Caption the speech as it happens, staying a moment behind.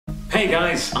Hey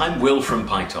guys, I'm Will from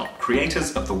PyTop,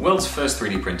 creators of the world's first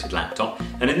 3D printed laptop,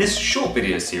 and in this short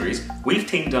video series we've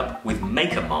teamed up with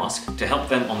MakerMask to help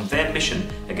them on their mission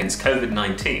against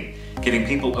COVID-19, giving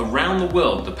people around the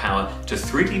world the power to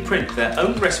 3D print their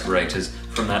own respirators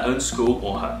from their own school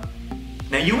or home.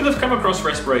 Now you will have come across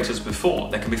respirators before.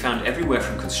 They can be found everywhere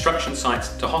from construction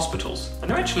sites to hospitals,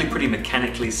 and they're actually pretty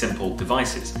mechanically simple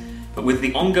devices. But with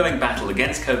the ongoing battle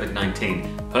against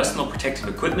COVID-19, personal protective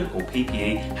equipment, or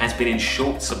PPE, has been in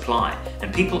short supply,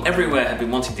 and people everywhere have been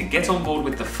wanting to get on board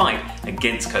with the fight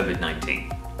against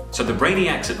COVID-19. So the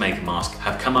brainiacs at MakerMask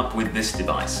have come up with this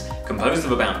device, composed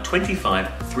of about 25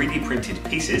 3D printed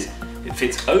pieces. It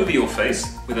fits over your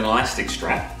face with an elastic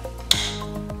strap,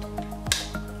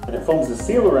 and it forms a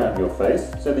seal around your face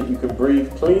so that you can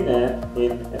breathe clean air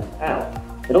in and out.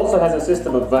 It also has a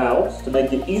system of valves to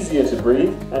make it easier to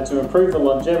breathe and to improve the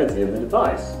longevity of the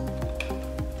device.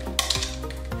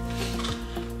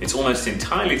 It's almost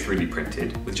entirely 3D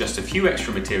printed with just a few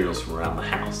extra materials from around the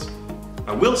house.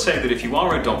 I will say that if you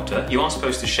are a doctor, you are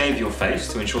supposed to shave your face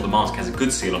to ensure the mask has a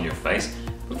good seal on your face,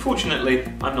 but fortunately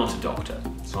I'm not a doctor,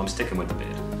 so I'm sticking with the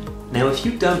beard. Now if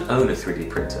you don't own a 3D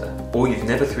printer, or you've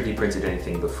never 3D printed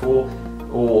anything before,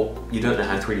 or you don't know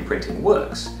how 3D printing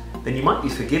works, then you might be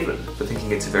forgiven for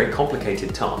thinking it's a very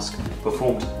complicated task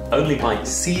performed only by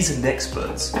seasoned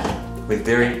experts with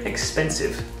very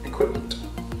expensive equipment.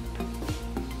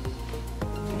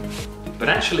 But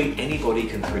actually anybody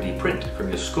can 3D print from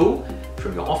your school,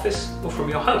 from your office, or from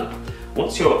your home.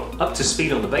 Once you're up to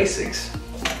speed on the basics,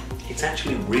 it's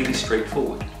actually really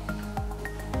straightforward.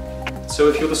 So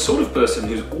if you're the sort of person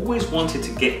who's always wanted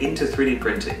to get into 3D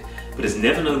printing but has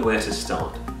never known where to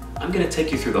start, I'm going to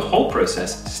take you through the whole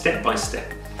process step by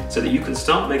step so that you can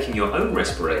start making your own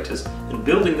respirators and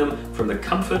building them from the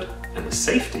comfort and the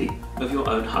safety of your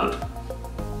own home.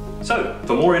 So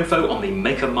for more info on the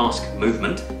MakerMask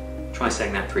movement, try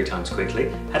saying that 3 times quickly,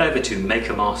 head over to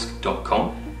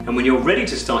makermask.com, and when you're ready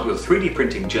to start your 3D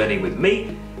printing journey with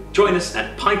me, join us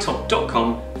at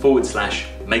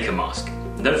pytop.com/makermask.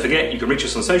 And don't forget, you can reach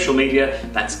us on social media.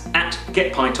 That's at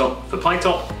GetPyTop for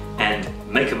PyTop and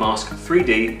MakerMask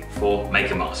 3D for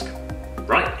MakerMask.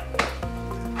 Right,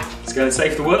 let's go and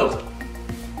save the world.